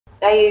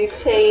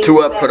AUT.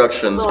 Two Up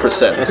Productions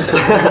presents.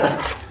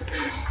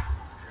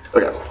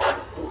 Okay.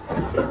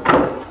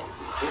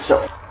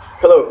 So,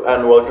 hello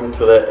and welcome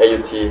to the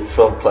AUT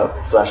Film Club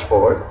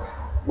Flashforward,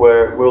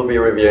 where we'll be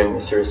reviewing a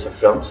series of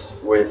films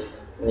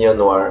with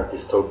neo-noir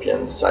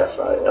dystopian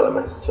sci-fi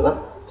elements to them.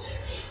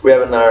 We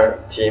have in our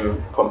team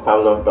Juan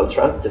Pablo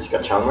Beltran,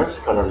 Jessica Chalmers,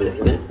 Connor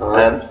Ridley,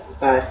 and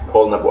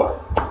Paul Nabois.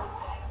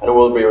 And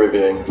we'll be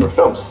reviewing four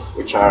films,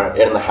 which are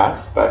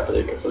 8.5 by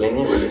Federico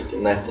Fellini, released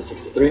in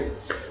 1963,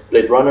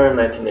 Blade Runner in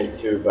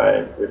 1982 by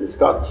Ridley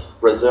Scott,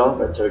 Brazil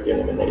by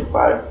Gilliam in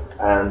 1985,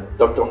 and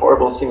Dr.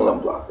 Horrible Single on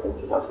Block in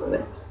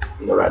 2008,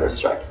 in the writer's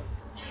strike.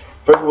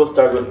 First we'll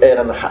start with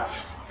 8.5,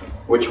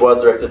 which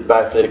was directed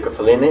by Federico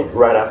Fellini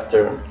right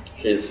after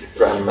his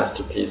grand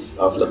masterpiece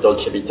of La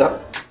Dolce Vita,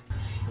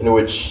 in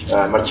which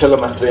Marcello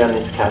Mastroianni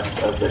is cast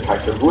as the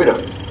character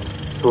Whedon,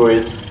 who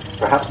is,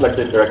 perhaps like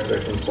the director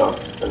himself,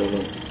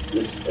 Fellini,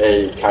 is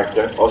a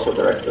character, also a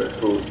director,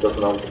 who does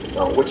not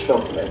know which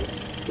film to make.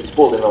 He's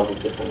pulled in all these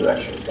different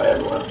directions by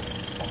everyone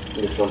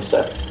in the film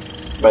set,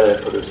 by the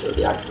producer,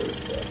 the actors,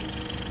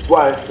 his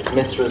wife, his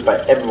mistress, by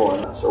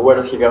everyone. So where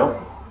does he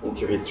go?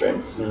 Into his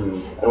dreams.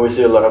 And we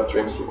see a lot of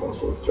dream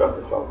sequences throughout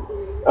the film.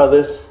 Are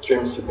these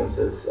dream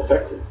sequences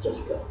effective,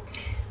 Jessica?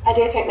 I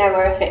do think they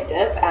were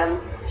effective.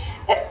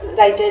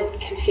 They did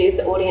confuse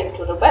the audience a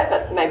little bit,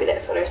 but maybe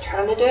that's what he was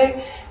trying to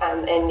do.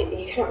 And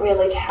you couldn't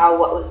really tell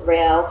what was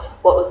real,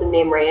 what was a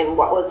memory, and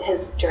what was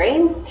his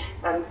dreams.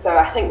 So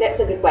I think that's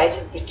a good way to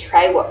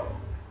portray what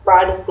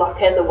writer's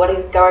block is or what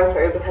he's going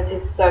through, because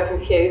he's so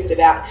confused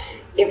about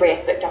every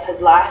aspect of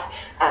his life,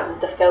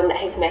 the film that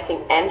he's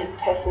making, and his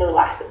personal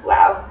life as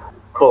well.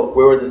 Cool.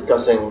 We were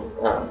discussing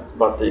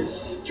about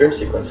these dream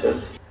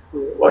sequences.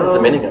 What is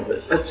the meaning of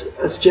this?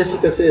 As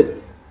Jessica said,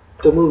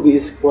 the movie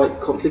is quite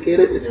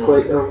complicated. It's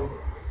quite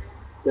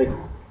like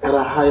at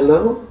a high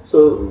level.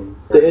 So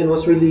the end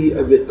was really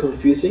a bit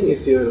confusing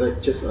if you're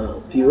like just a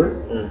viewer,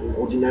 an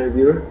ordinary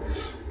viewer.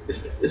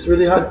 It's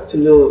really hard to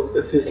know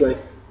if he's like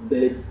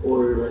dead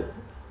or like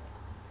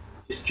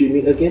he's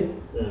dreaming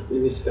again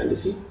in his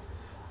fantasy.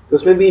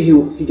 Because maybe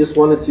he just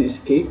wanted to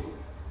escape,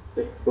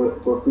 like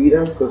for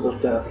freedom, because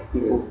of the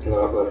people. A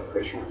lot of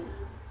pressure.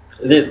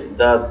 Indeed,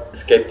 that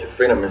escape to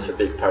freedom is a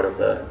big part of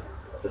the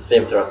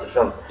theme throughout the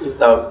film.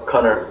 Now,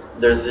 Connor,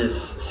 there's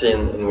this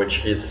scene in which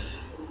he's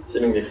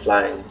seemingly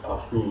flying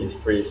off. He's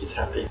free, he's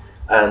happy,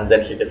 and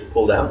then he gets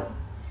pulled down.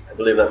 I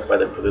believe that's by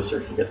the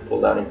producer. He gets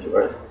pulled down into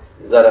Earth.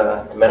 Is that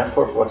a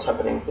metaphor for what's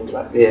happening in his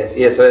life? Yes,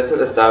 yeah. So that's at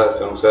the start of the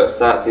film. So it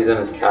starts. He's in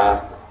his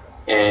car,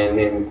 and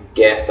then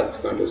gas starts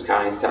going to his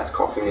car, and he starts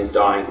coughing and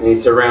dying, and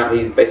he's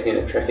basically in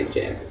a traffic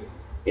jam,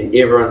 and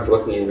everyone's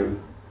looking at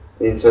him,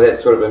 and so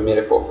that's sort of a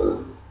metaphor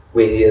for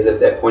where he is at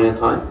that point in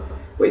time,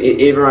 where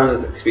everyone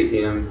is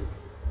expecting him,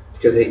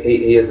 because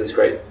he is this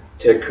great,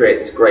 to create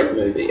this great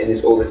movie, and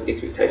there's all these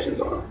expectations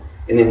on him,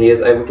 and then he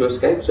is able to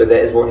escape. So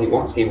that is what he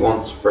wants. He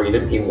wants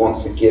freedom. He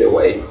wants to get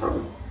away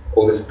from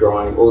all this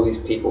grind, all these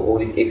people, all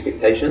these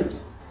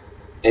expectations.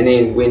 And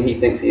then when he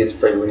thinks he is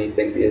free, when he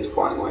thinks he is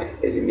flying away,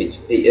 as you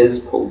mentioned, he is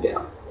pulled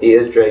down. He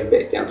is dragged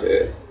back down to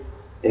earth.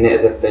 And that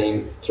is a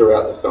theme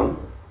throughout the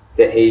film,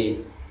 that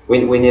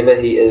whenever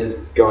he is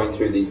going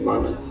through these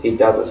moments, he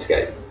does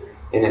escape.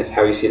 And that's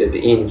how he said at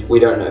the end. We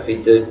don't know if he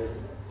did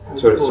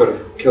sort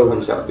of kill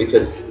himself,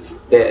 because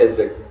that is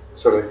the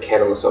sort of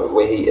catalyst of it,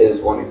 where he is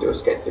wanting to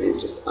escape, but he's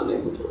just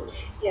unable to.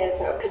 Yeah,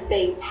 so it could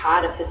be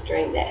part of his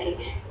dream that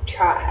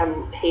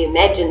he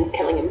imagines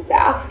killing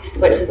himself,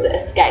 which is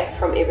the escape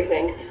from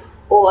everything,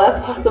 or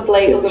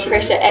possibly all the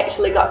pressure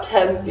actually got to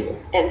him,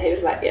 and he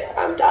was like, "Yeah,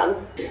 I'm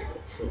done."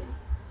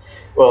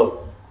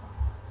 Well,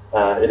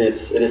 it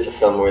is a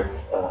film with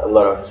a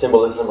lot of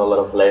symbolism, a lot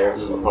of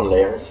layers upon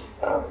layers,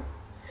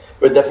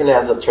 but definitely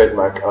has a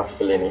trademark of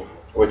Fellini,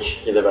 which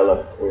he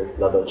developed with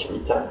La Dolce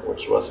Vita,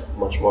 which was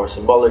much more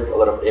symbolic, a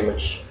lot of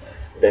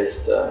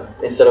image-based,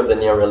 instead of the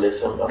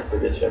neorealism of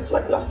previous films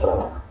like La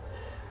Strada.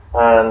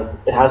 And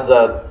it has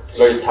that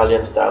very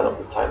Italian style of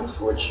the times,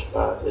 which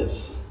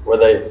is where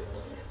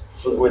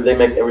they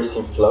make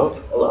everything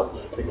flow a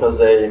lot, because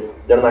they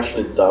don't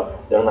actually dub,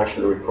 they don't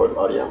actually record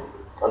audio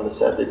on the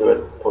set, they do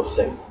it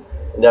post-synced.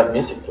 And they have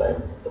music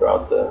playing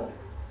throughout the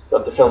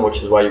film,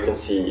 which is why you can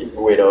see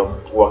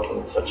Guido walking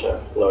in such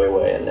a flowy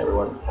way, and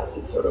everyone has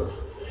this sort of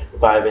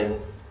vibing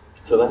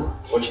to them,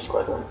 which is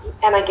quite nice.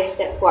 And I guess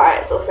that's why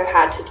it's also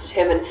hard to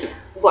determine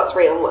what's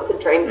real and what's a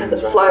dream, because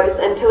it flows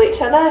into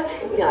each other.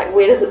 You're like,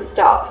 where does it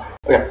stop?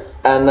 Okay,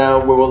 and now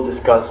we will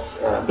discuss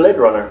Blade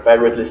Runner by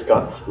Ridley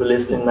Scott,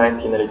 released in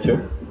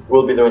 1982.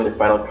 We'll be doing the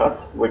final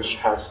cut, which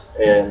has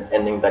an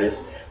ending that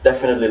is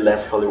definitely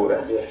less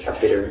Hollywood-esque.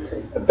 Yeah,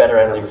 a better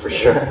ending for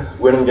sure.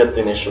 We don't get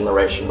the initial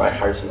narration by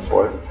Harrison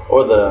Ford,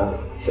 or the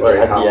very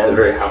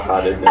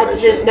half-hearted narration.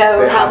 I didn't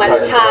know how much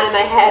time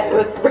I had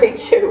with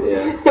Rachel,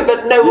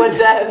 but no one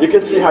does. You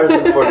can see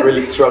Harrison Ford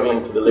really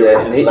struggling to deliver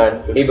his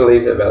line. He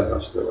believes it about as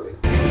much as the audience.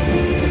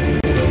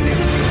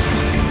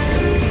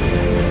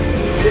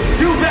 It's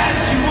too bad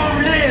you won't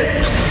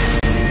live!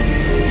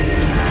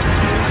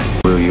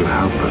 Will you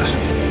help us?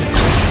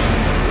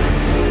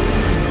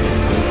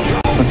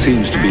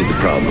 seems to be the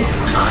problem.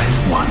 I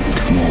want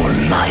more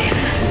life.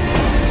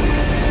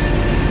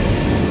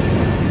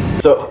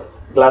 So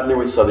gladly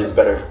we saw this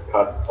better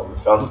cut of the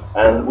film,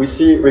 and we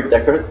see Rick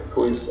Deckard,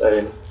 who is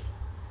a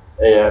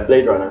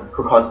Blade Runner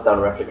who hunts down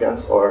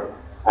replicants or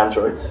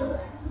androids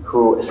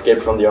who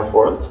escape from the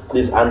off-world.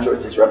 These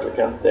androids, these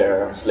replicants,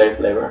 they're slave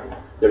labor.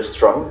 They're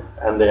strong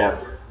and they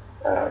have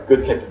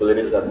good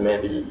capabilities that may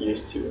be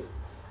used to.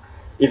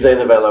 If they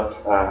develop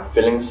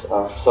feelings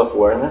of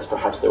self-awareness,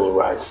 perhaps they will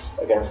rise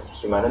against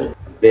humanity.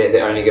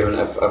 They're only given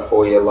a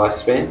 4-year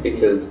lifespan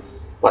because,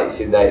 like you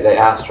said, they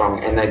are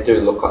strong and they do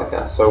look like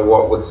us. So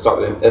what would stop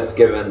them, if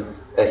given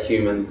a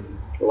human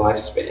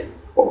lifespan,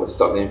 what would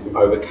stop them from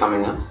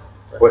overcoming us?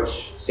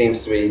 Which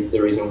seems to be the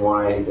reason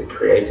why the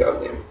creator of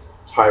them,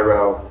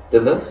 Tyrell,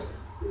 did this.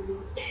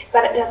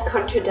 But it does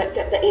contradict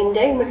at the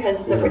ending because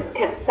the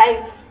replicant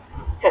saves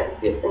him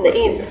in the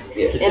end,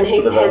 and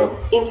he has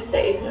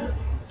empathy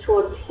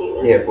towards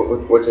humans. Yeah,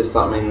 which is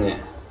something that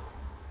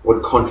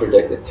would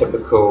contradict the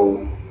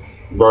typical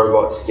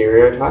robot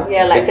stereotype.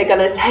 Yeah, like they're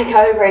going to take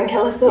over and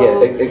kill us all.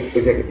 Yeah,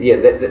 exactly. Yeah,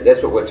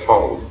 that's what we're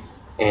told.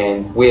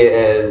 And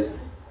whereas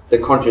the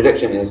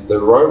contradiction is the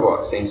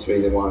robot seems to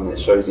be the one that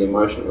shows the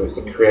emotion, whereas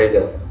the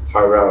creator,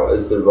 Tyrell,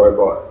 is the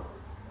robot.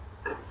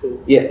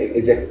 Yeah,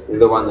 exactly.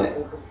 The one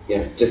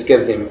that just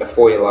gives him a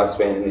 4-year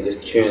lifespan and he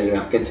just churns them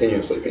out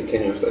continuously,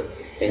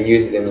 and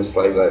uses them as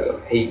slave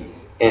labor.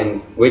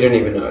 And we don't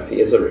even know if he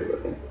is a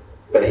replicant,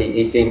 but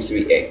he seems to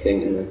be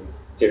acting in the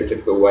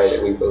stereotypical way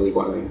that we believe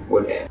one of them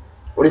would have.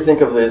 What do you think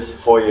of this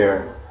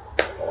 4-year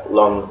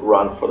long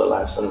run for their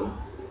lives, and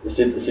is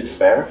it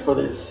fair for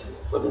these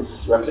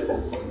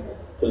replicants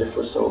to live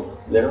for so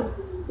little,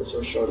 for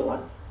so short a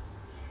life?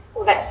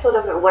 Well, that's sort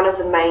of one of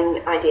the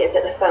main ideas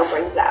that the film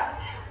brings up.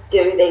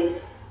 Do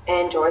these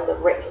androids or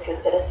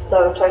replicants that are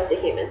so close to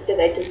humans, do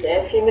they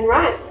deserve human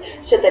rights?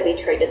 Should they be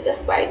treated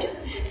this way, just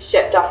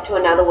shipped off to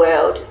another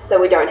world so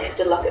we don't have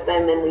to look at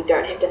them and we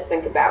don't have to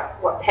think about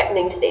what's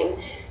happening to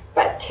them?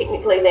 But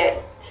technically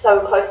they're so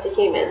close to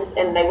humans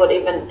and they would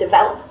even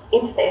develop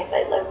empathy if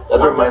they live that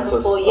longer reminds than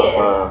us 4 years.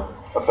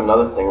 of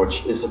another thing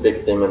which is a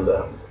big theme in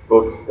the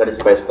book that is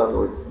based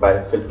on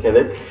by Philip K.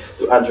 Dick,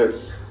 Do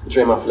Androids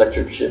Dream of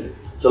Electric Sheep?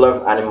 There's a lot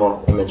of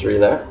animal imagery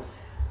there,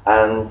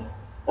 and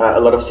a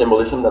lot of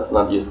symbolism that's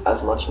not used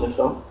as much in the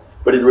film,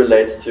 but it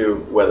relates to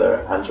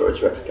whether androids,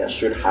 replicants,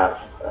 should have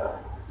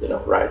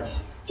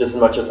rights, just as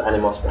much as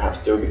animals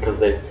perhaps do, because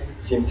they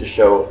seem to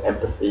show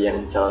empathy and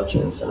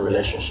intelligence and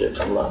relationships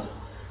and love.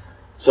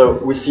 So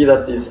we see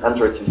that these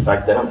androids, in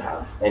fact, they don't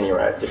have any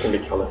rights. They can be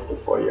killed after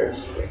 4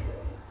 years.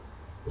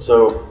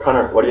 So,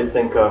 Connor, what do you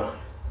think of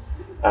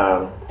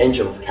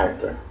Angel's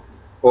character?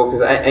 Well,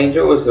 because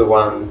Angel was the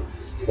one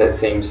that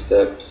seems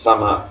to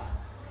sum up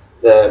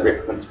the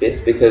replicants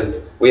best, because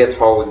we are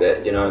told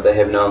that they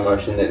have no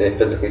emotion, that they're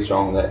physically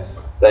strong, that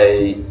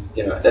they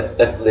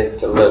if left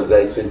to live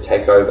they could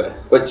take over,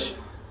 which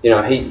he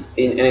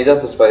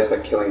does display this by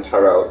killing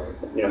Tyrell,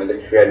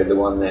 the creator, the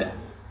one that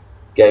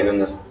gave him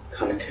this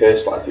kind of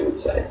cursed life, you would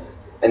say.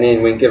 And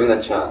then when given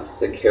the chance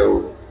to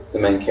kill the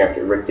main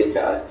character, Rick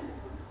Deckard,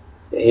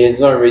 he has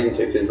no reason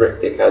to, because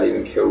Rick Deckard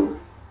even killed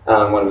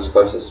one of his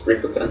closest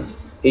replicants.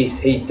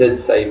 He did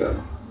save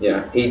him.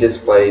 He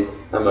displayed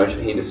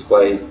emotion, he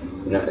displayed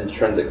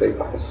intrinsically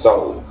like a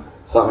soul,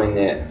 something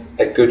that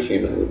a good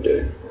human would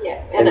do.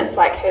 Yeah, and it's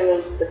like, who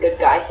is the good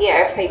guy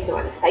here if he's the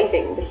one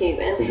saving the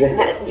human?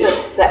 Exactly.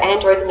 And the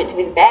androids are meant to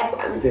be the bad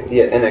ones. Exactly.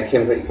 Yeah, and it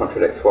completely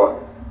contradicts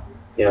what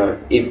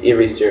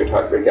every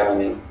stereotype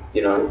regarding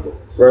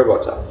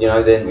robots are.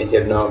 They're meant to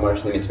have no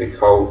emotion, they're meant to be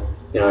cold,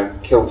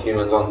 kill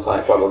humans on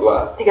sight, blah blah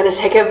blah. They're going to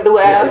take over the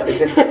world. Yeah,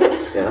 exactly.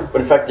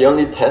 But in fact, the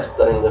only test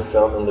that in the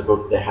film, in the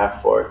book, they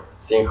have for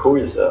seeing who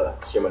is a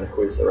human,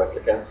 who is a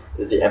replicant,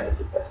 is the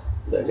empathy test.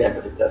 The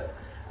empathy test,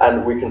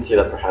 and we can see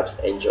that perhaps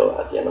Angel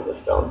at the end of the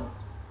film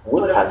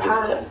would pass this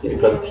test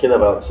because he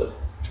develops a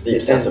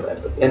deep sense of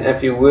empathy. And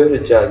if you were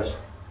to judge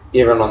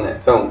everyone on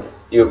that film,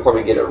 you would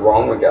probably get it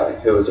wrong regarding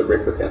who is a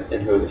replicant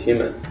and who is a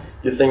human.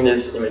 Do you think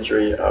this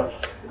imagery of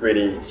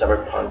gritty,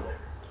 cyberpunk,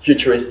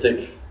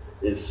 futuristic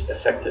is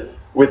effective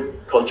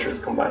with cultures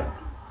combined?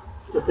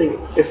 I think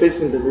if it's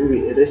in the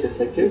movie, it is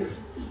effective,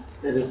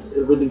 and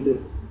it really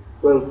did.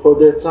 Well, for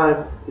their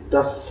time, it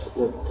does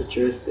look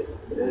futuristic,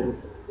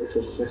 and it's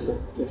a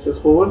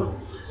successful one.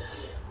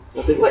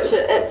 I think Which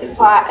it's in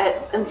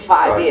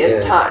 5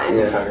 years'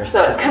 time,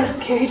 so it's kind of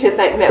scary to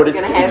think that we're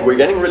going to have. We're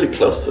getting really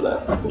close to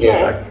that.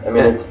 Yeah. I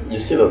mean, you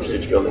see those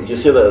huge buildings, you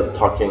see the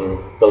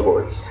talking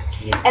billboards.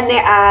 And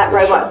there are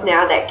robots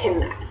now that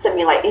can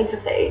simulate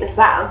empathy as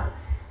well.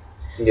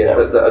 Yeah,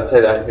 I'd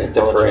say that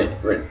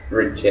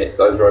differentiates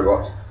those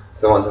robots.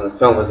 The ones in the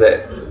film is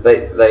that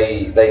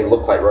they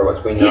look like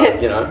robots. We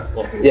know,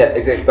 Yeah,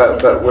 exactly.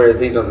 But whereas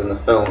these ones in the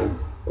film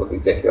look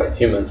exactly like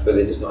humans, but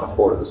they're just not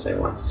afforded the same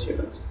rights as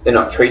humans. They're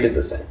not treated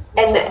the same.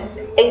 And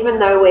even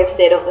though we've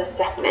said all this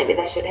stuff, maybe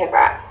they should have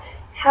rights.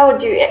 How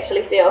would you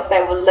actually feel if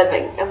they were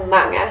living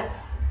among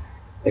us?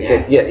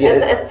 Exactly. Yeah.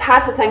 It's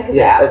hard to think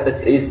Yeah, about.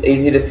 it's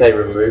easy to say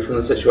removed from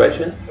the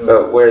situation,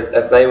 but whereas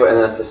if they were in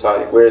a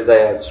society, whereas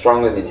they are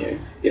stronger than you,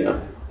 you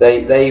know,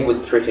 they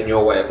would threaten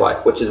your way of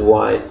life, which is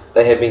why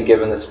they have been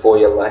given this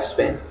 4-year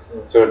lifespan,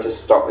 sort of to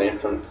stop them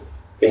from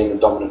being the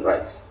dominant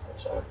race.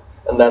 That's right.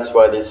 And that's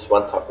why this is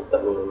one topic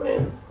that will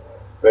remain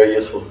very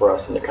useful for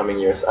us in the coming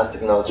years as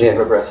technology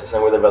progresses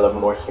and we develop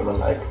more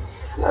human-like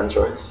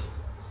androids.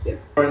 Yeah.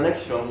 For our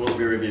next film, we'll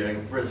be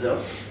reviewing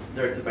Brazil,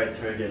 directed by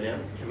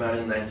Gilliam, came out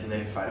in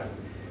 1985.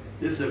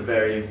 This is a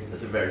very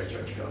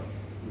strange film.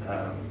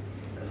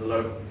 There's a lot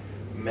of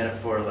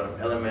metaphor, a lot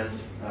of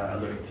elements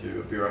alluding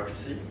to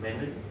bureaucracy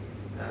mainly,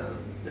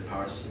 the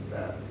powers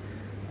that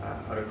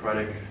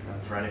autocratic,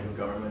 tyrannical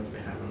governments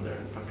may have on their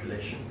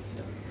populations,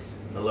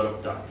 and a lot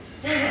of dots.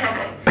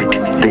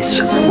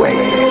 This way.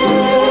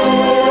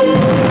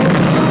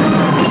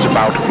 It's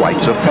about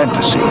flights of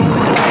fantasy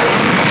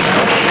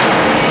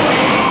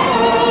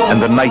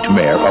and the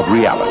nightmare of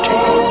reality.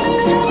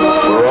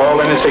 We're all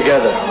in this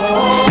together.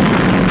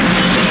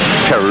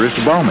 Terrorist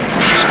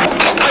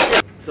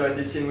bombings. So at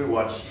this scene we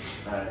watched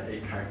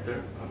a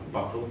character, a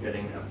bottle,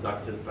 getting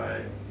abducted by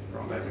a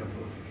couple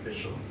of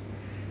officials.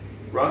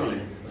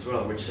 Wrongly as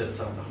well, which sets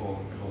up the whole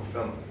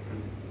film.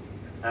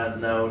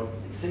 And now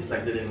it seems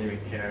like they didn't even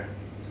care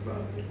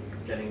about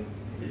getting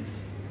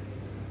this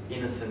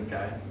innocent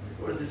guy.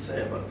 What does it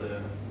say about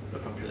the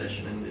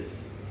population in this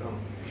film?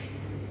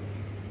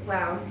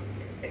 Wow,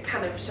 it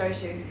kind of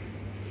shows you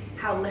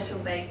how little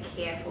they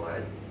care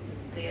for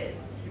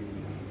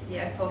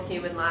for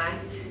human life.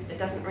 It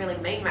doesn't really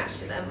mean much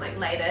to them. Like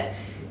later,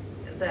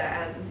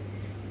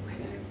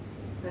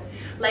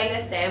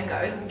 later Sam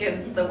goes and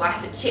gives the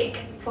wife a check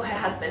for her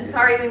husband.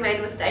 Sorry, we made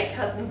a mistake.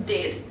 Husband's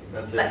dead.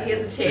 That's but it.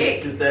 here's a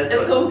check. He's dead,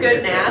 it's all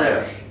good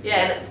now.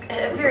 Yeah, and it's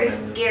a very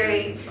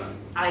scary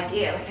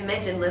idea. Like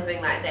imagine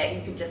living like that.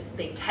 You could just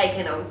be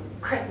taken on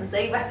Christmas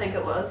Eve, I think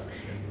it was,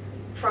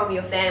 from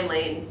your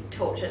family and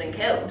tortured and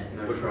killed.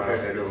 No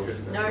trial.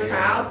 No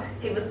trial.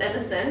 He was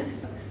innocent.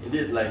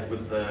 Indeed, like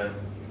with the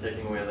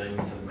taking away the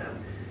innocent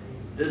man,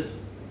 there's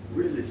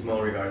really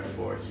small regard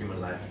for human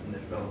life in the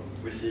film.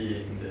 We see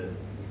in the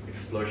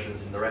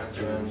explosions in the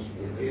restaurants,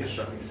 in the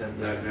shopping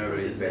center.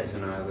 Nobody's bats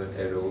an eyelid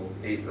at all.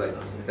 They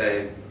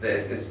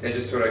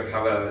just sort of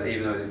cover,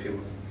 even though there's people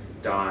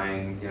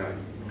dying, you know,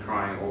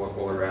 crying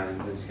all around,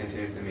 and they just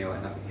continue to meal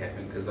like nothing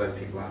happened because those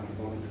people aren't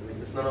important to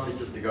them. It's not only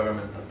just the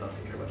government that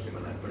doesn't care about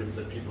human life, but it's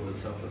the people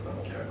themselves that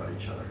don't care about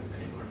each other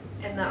anymore.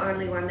 And the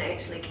only one that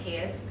actually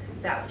cares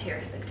about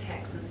terrorist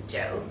attacks is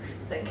Jill,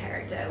 the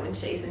character. When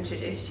she's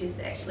introduced, she's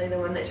actually the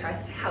one that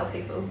tries to help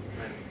people.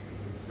 Right.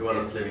 The one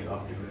that's living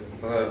off the grid.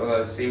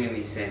 Although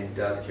seemingly Sam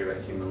does care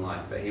about human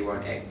life, but he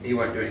won't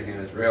do anything in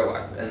his real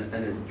life. In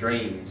his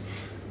dreams,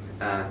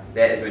 that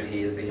is when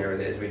he is the hero.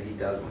 That is when he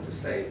does want to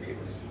save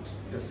people,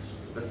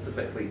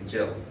 specifically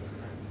Jill.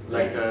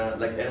 Like Ed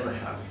and a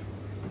Half,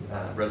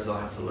 Brazil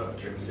has a lot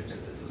of dream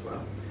sequences as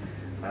well,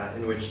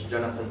 in which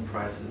Jonathan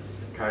Pryce's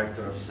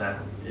character of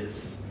Sam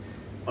is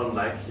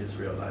unlike his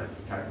real life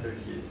character.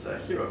 He's a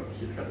hero.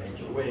 He's got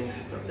angel wings,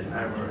 he's got the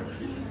armor,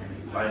 he's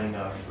fighting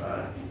off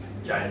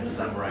giant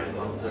samurai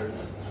monsters.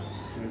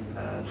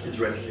 He's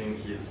rescuing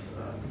his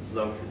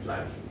love of his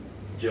life,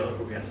 Jill,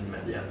 who he hasn't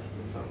met yet in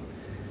the film.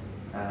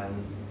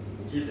 And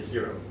he's a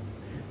hero.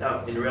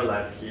 Now, in real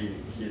life,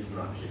 he's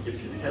not. He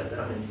keeps his head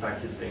down. In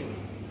fact, he's being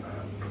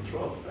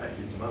controlled by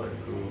his mother,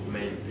 who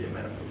may be a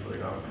metaphor for the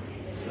government.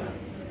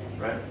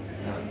 Right?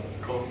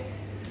 Cole,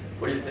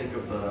 what do you think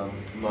of the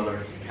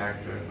mother's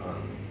character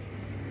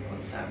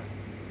on Sam?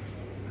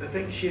 I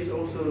think she's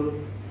also,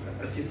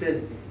 as you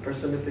said,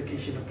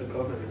 personification of the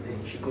government,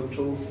 and she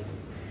controls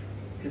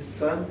his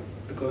son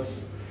because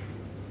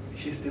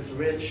she's this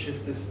rich,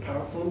 she's this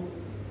powerful.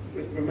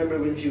 Remember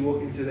when she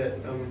walked into that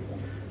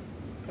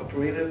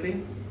operator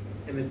thing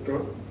and it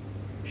broke?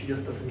 She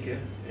just doesn't care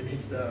and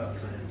hits the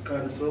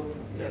card as well.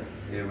 Yeah.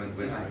 Yeah,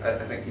 when I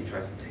think he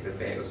tries to take the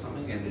bag or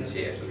something, and then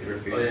she actually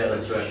refuses. Oh yeah,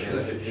 that's right.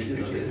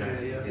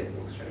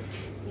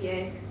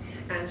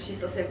 Yeah,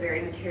 she's also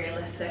very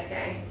materialistic,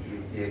 eh?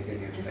 Yeah,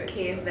 getting her Just face.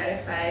 cares about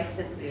her face,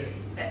 and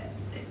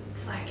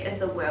it's like, is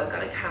the world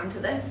going to come to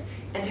this?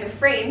 And her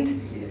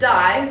friend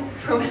dies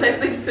from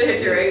plastic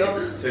surgery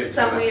or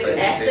some weird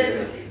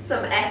acid,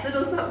 some acid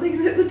or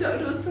something that the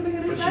doctor was putting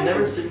in her But face. she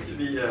never seemed to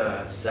be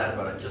sad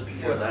about it. Just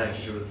before dying,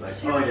 she was like,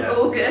 She "Oh was yeah,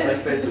 all good.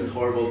 my face looks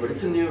horrible, but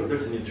there's a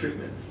new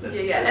treatment.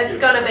 It's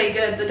going to be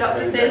good. The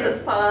doctor says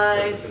it's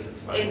fine. Doctor says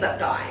it's fine. Ends up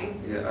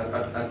dying.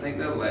 Yeah, I think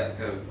the lack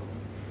of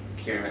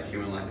caring about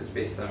human life is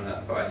best summed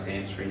up by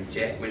Sam's friend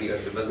Jack when he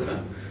goes to visit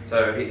him.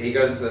 So he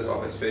goes into this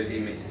office first. He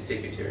meets his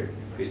secretary,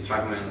 who's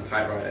typing on the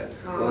typewriter,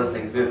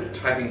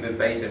 typing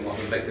verbatim what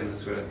the victim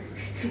is sort of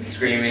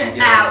screaming. You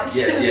know, Ouch!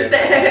 Yeah,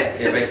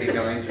 basically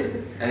going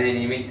through. And then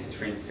he meets his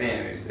friend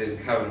Sam, who's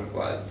covered in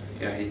blood.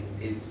 You know,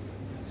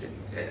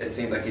 it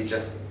seems like he's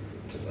just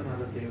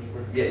another day of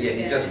work.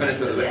 he's just finished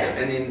with the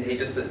victim, and then he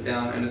just sits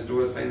down and his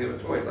daughter's playing there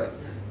with toys, like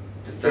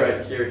just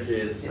right here he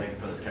is making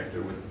fun of the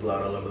character with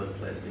blood all over the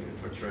place, being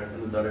tortured,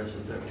 and the daughter's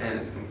just there. and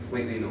it's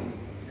completely normal.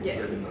 Yeah.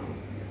 Completely normal.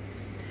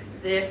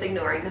 they're just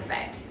ignoring the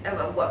fact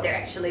of what they're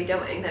actually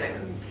doing. They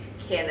don't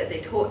care that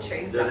they're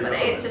torturing somebody.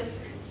 It's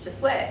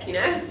just work, you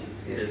know.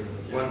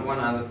 One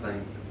other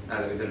thing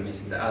that we didn't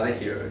mention: the other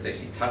hero is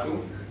actually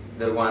Tuttle,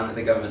 the one that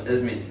the government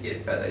is meant to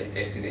get, but they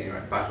accidentally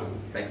wrote Buttle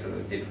thanks to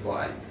the dead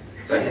fly.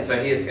 So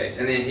he escapes,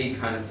 and then he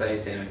kind of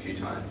saves Sam a few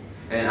times,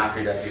 and then after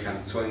he does, he kind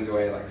of swings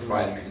away like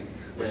Spider-Man,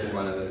 which is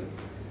one of the.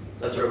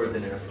 That's Robert De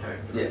Niro's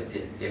character.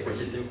 Yeah. Which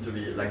he seems to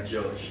be like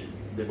Joe.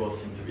 They both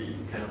seem to be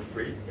kind of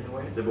free in a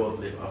way. They both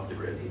live off the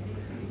grid,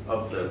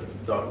 of the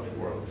dark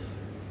world.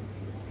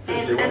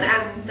 And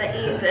the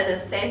end in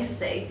his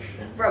fantasy,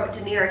 Robert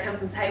De Niro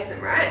comes and saves him,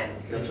 right?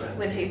 That's right.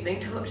 When he's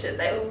being tortured,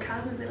 they all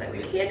come and they're like,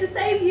 "We're here to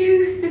save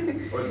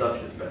you." Or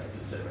does his best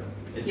to save him.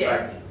 In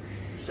fact,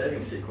 the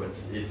saving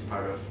sequence is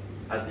part of.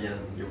 At the end,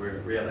 you will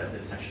realize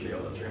that it's actually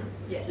all a dream.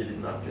 Yeah. He did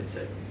not get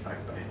saved, in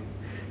fact, by him,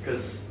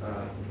 because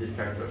this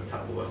character of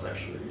Tuttle was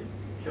actually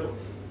killed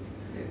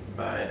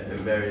by a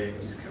very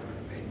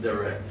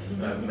direct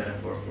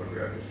metaphor for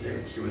bureaucracy.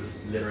 He was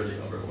literally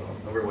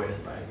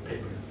overweighted by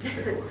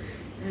paperwork.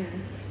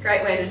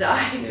 Great way to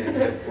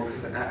die. Well,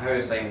 because how I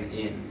was saying the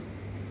end,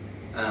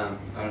 I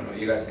don't know what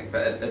you guys think,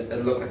 but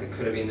it looked like it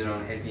could have ended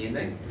on a happy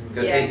ending.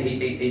 Because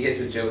he gets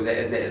with Jill, that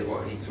is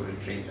what he sort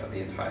of dreams of the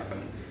entire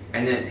film.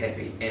 And then it's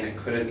happy, and it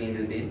could have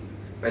ended then.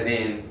 But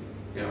then,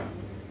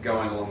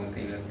 going along with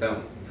the end of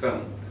the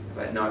film, it's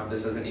like, no,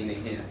 this isn't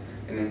ending here.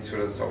 And then sort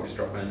of the soldiers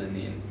drop in, and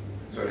then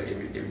sort of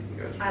everything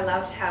goes. I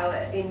loved how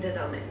it ended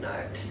on that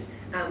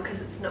note,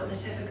 because it's not the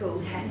typical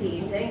happy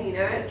ending,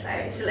 it's like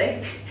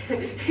actually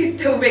he's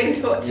still being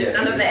tortured,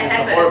 none of that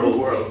happened. It's a horrible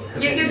world.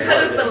 You could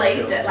have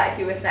believed it, like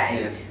you were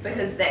saying,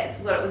 because that's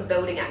what it was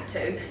building up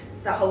to.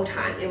 The whole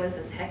time there was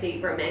this happy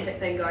romantic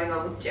thing going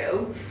on with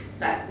Jill,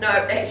 but no,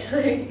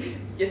 actually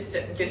you're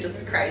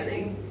just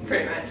crazy,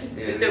 pretty much.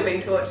 You're still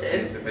being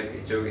tortured. So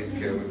basically Jill gets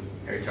killed,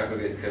 Harry Tuttle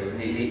gets killed,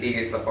 he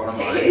gets the bottom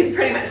line. He's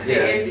pretty much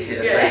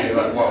dead.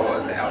 Like, what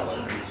was the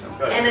outlook?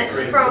 And it's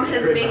from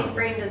his best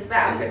friend as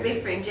well. His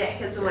best friend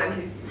Jack is the one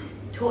who's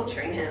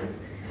torturing him.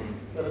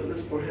 But at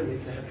least for him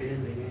it's a happy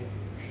ending.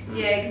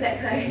 Yeah,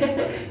 exactly.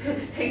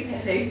 He's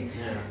happy.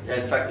 Yeah,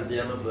 in fact, at the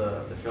end of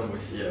the film we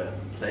see a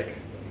plaque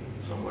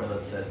somewhere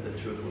that says the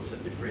truth will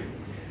set you free.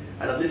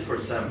 And at least for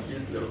Sam,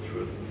 his little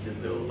truth, his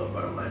little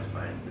bottom line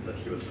spine, is that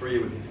he was free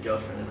with his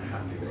girlfriend in a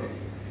happy world,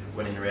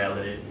 when in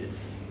reality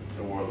it's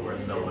a world where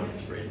no one is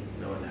free,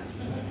 no one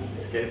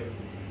has escaped,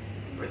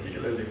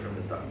 particularly from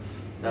the dogs.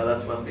 Now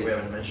that's one thing we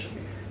haven't mentioned.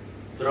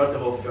 Throughout the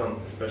whole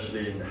film,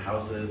 especially in the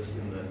houses,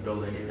 in the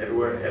buildings,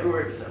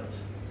 everywhere except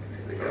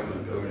the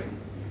government building.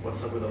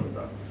 What's up with all the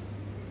dogs?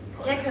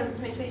 Yeah, because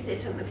it's meant to be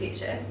set in the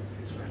future,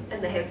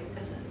 and they have.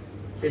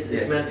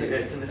 It's meant to.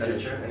 It's in the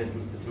future, and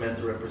it's meant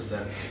to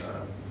represent.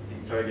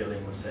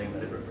 Gilliam was saying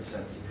that it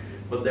represents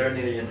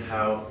modernity and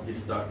how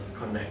these ducts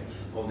connect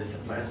all these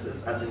appliances.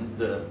 As in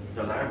the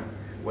alarm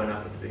went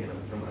up at the beginning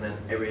of the film, and then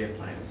every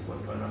appliance was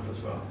going off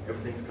as well.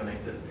 Everything's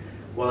connected,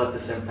 while at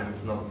the same time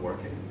it's not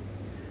working.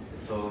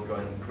 It's all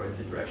going in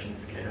crazy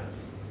directions, chaos.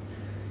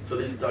 So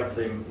these ducts,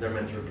 they're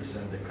meant to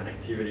represent the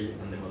connectivity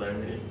and the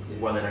modernity,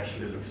 while it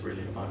actually looks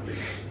really ugly.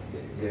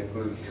 Yeah,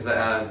 because they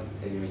are,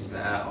 as you mentioned, they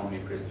are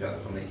omnipresent,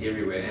 they're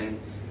everywhere, and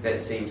that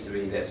seems to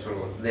be that sort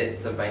of that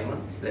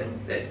surveillance,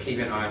 that's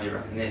keeping an eye on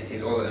everyone, and that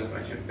sends all the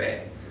information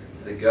back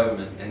to the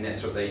government, and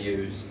that's what they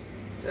use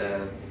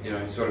to,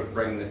 sort of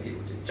bring the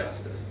people to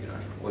justice,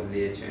 or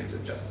their terms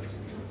of justice,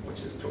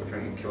 which is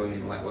torturing and killing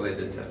them, like what they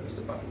did to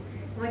Mr. Button.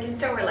 We can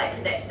still relate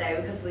to that today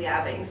because we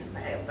are being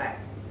surveilled, but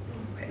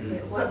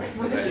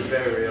it's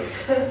very real.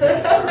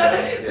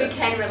 We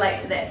can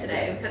relate to that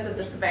today because of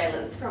the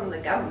surveillance from the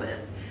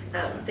government.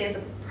 There's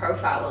a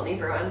profile on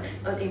everyone,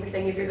 on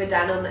everything you've ever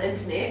done on the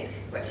internet,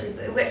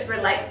 which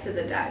relates to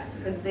the ducks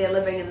because they're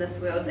living in this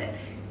world that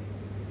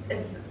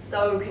is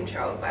so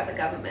controlled by the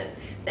government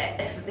that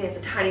if there's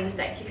a tiny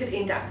mistake, you could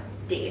end up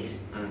dead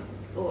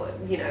or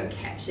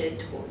captured,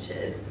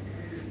 tortured.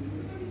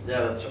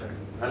 Yeah, that's right.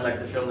 Unlike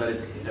the film that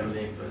is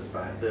heavily influenced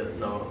by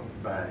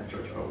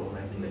George Orwell,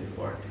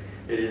 1984,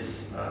 it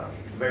is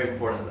very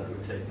important that we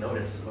take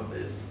notice of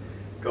this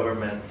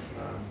government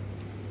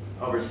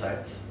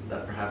oversight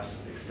that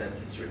perhaps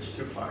extends its reach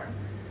too far.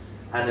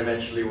 And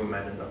eventually we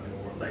might end up in a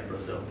world like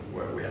Brazil,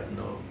 where we have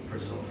no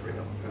personal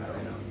freedom.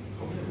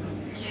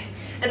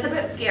 It's a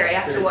bit scary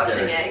after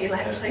watching it. You're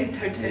like, please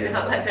don't turn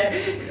out like that.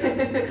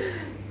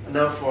 And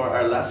now for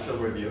our last film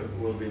review,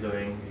 we'll be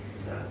doing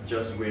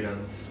Joss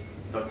Whedon's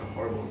Dr.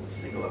 Horrible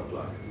single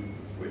unplug,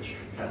 which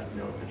cast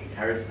Neil Patrick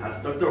Harris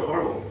as Dr.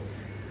 Horrible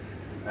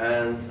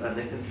and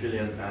Nathan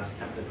Fillion as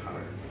Captain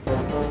Hunter.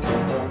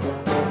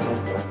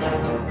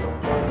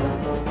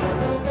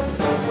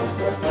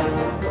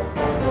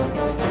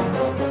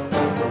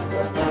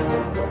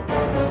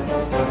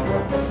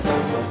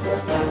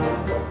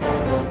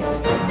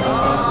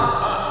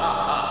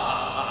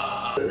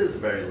 It is a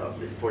very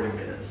lovely 40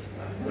 minutes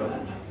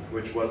film,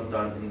 which was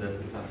done in the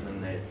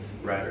 2008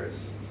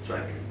 writers'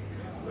 strike.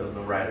 There was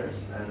no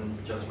writers, and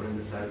Joss Whedon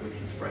decided with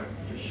his friends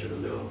to just shoot a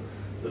little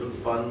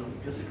fun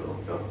musical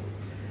film.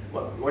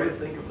 What do you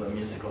think of the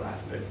musical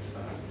aspect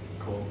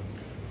Cole?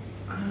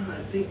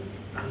 I think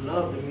I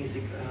love the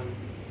music.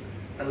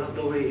 I love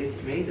the way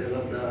it's made. I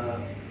love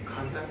the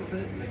concept of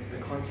it, like the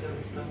concept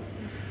and stuff.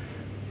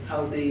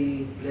 How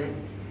they blend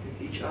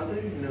with each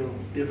other,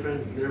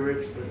 different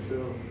lyrics, but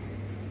still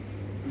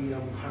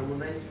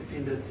harmonize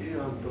between the two,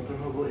 Dr.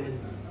 Hobo and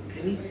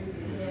Penny.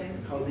 Yeah.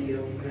 How they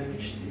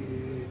managed to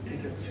do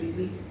that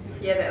sweetly.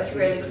 Yeah, that was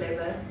really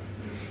clever.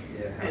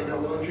 Yeah. And the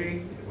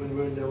laundry, when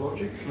we're in the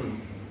laundry,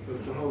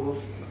 Dr.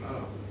 Hobo's,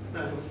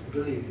 that was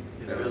Billy.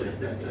 Billy. At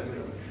that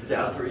time. It's the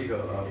alter ego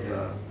of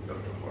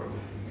Dr. Horrible.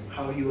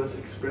 How he was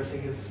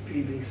expressing his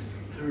feelings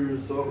through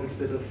song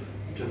instead of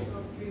just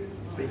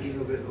thinking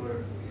of it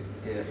or.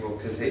 Yeah, well,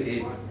 because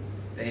he,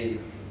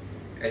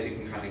 as you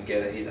can kind of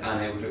gather, he's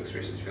unable to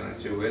express his feelings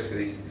through words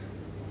because he's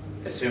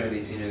assuming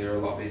he's seen it a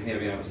lot, but he's never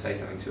been able to say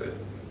something to it.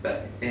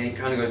 But and he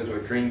kind of goes into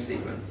a dream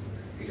sequence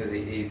because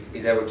he's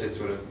able to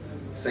sort of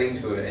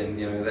sing to it, and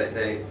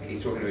that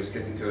he's talking to his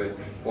kids into it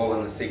all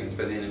in the sequence,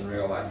 but then in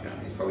real life,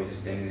 he's probably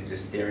just standing there,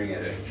 just staring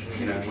at it,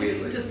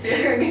 weirdly. Just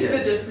staring into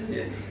the distance.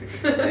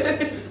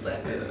 Yeah. Just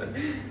like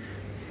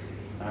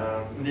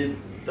Indeed,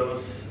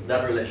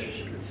 that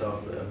relationship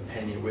itself,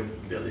 Penny with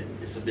Billy,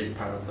 is a big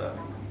part of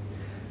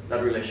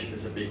that relationship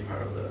is a big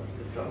part of the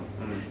film.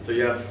 Mm-hmm. So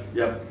you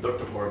have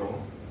Dr.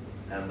 Horrible,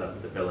 and that's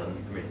the villain.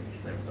 I mean,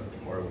 his name's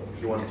Dr. Horrible.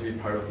 He wants to be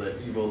part of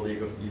the evil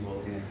League of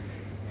Evil,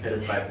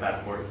 headed by a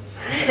bad horse.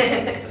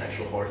 It's an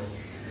actual horse,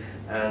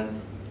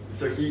 and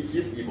so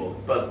he's evil,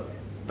 but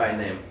by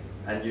name.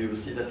 And you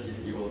see that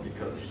he's evil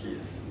because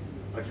his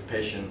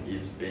occupation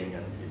is being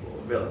an evil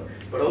villain.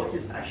 But all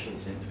his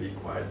actions seem to be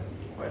quite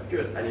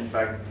good. And in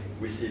fact,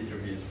 we see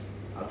through his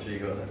alter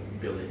ego,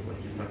 that Billy, when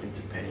he's talking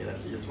to Penny, that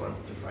he just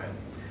wants to find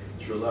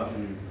true love.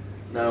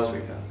 Now,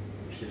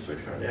 his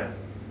sweetheart, yeah.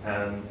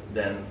 And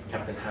then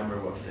Captain Hammer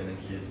walks in, and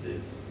he's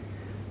this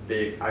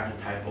big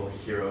archetypal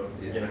hero.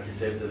 Yeah. He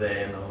saves the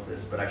day and all of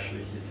this, but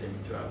actually he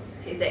seems to have.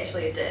 he's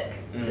actually a dick.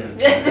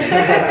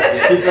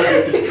 Yeah. He's not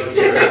a typical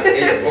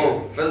hero.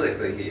 Well,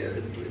 physically he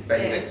is,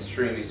 but he's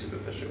extremely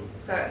superficial.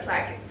 So it's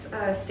like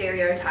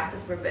stereotype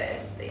is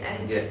reversed there.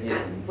 Yeah.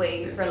 And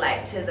we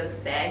relate to the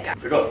bad guy.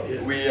 So cool.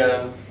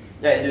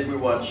 Indeed we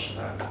watch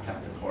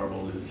Captain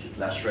Horrible lose his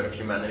last shred of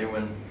humanity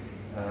when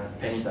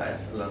Penny dies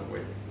along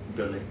with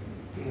Billy,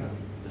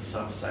 the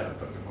soft side of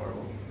Dr.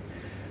 Horrible.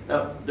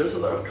 Now, there's a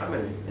lot of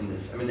comedy in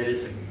this. I mean, it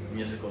is a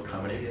musical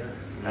comedy,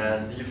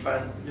 and you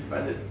find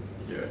it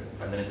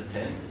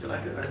entertaining. Did you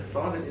like it? I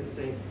found it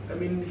insane. I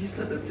mean, he's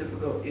not the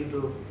typical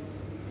evil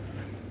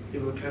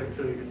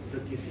character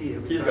that you see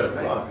every He's time. got a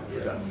right? blog.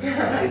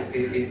 Yeah. He's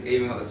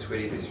even got the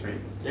sweaty best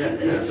friend. Yeah,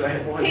 that's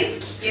right.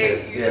 He's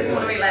cute. You just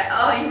want to be like,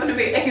 oh, you want to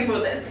be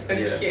evil. That's so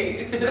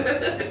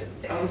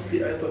cute.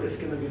 Honestly, I thought it's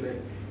gonna be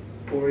like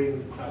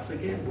boring class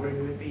again, boring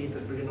movie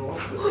that we're gonna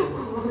watch. But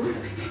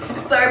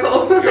then, Sorry,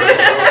 Paul.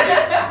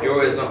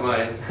 Yours, not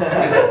mine.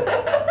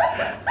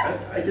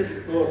 I just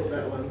thought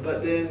that one,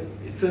 but then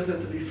it turns out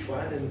to be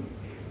fun and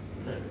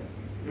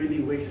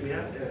really wakes me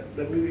up. Yeah,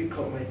 the movie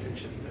caught my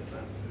attention that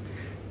time.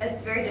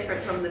 It's very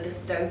different from the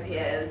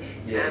dystopian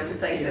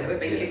things that we've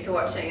been used to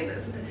watching, and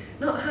it's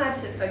not hard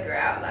to figure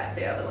out like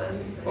the other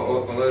ones.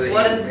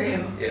 What is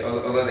real? Yeah,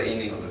 although the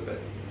ending was a bit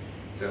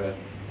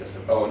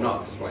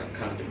not disappointing,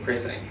 kind of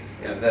depressing.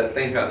 The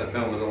thing about the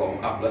film was a lot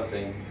more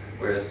uplifting,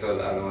 whereas the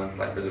other ones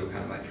like Ridley were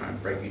kind of like trying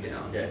to break you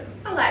down. Yeah.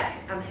 I like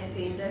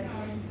unhappy endings.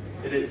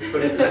 It is,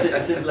 but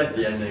it seems like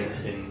the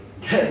ending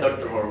in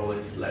Dr. Horrible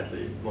is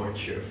slightly more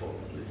cheerful,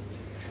 at least.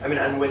 I mean,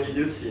 and when you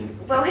do see.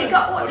 Well, he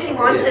got what he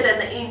wanted in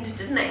the end,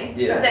 didn't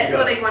he? Yeah. That's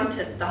what he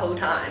wanted the whole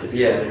time.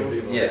 He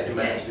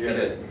managed to get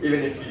it.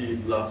 Even if he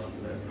lost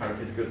part of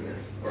his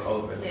goodness, or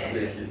all of it, at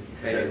least he's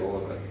maybe all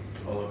of it.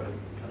 All of it.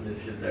 At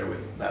least he's there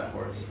with that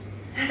horse.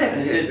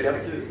 And you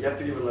have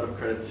to give a lot of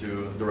credit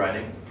to the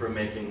writing for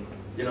making,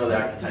 the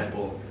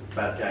archetypal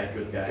bad guy,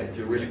 good guy,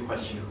 to really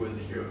question who is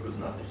the hero, who's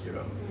not the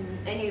hero.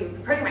 And you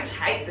pretty much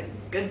hate the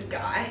good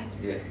guy.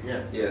 Yeah.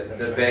 The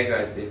right. bad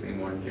guy is definitely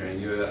more enduring.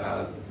 You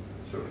are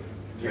sort of.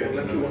 You're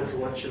lucky one to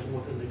watch it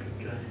more than the good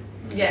guy.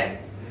 Yeah.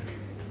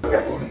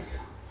 Okay.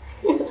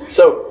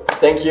 So,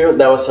 thank you.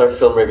 That was our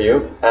film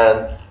review.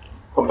 And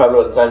Juan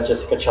Pablo Beltran,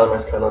 Jessica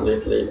Chalmers, Conor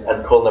Ridley,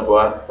 and Cole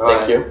Naboa,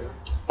 thank you.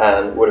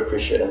 And would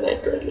appreciate a name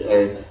greatly.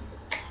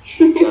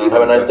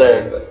 Have a nice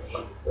day.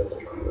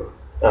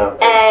 A.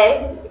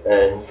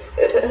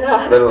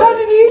 How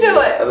did you do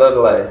it? A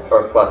little A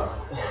or a plus.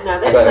 No,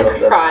 that's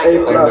like a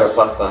triangle. I can go a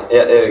plus sign.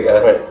 Yeah, there we go.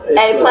 Right.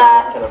 A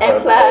plus, A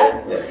plus.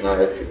 Yeah, no,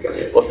 that's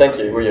good. Well, thank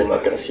you. We're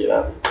not going to see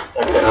that.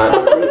 Okay.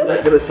 We're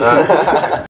not gonna see that.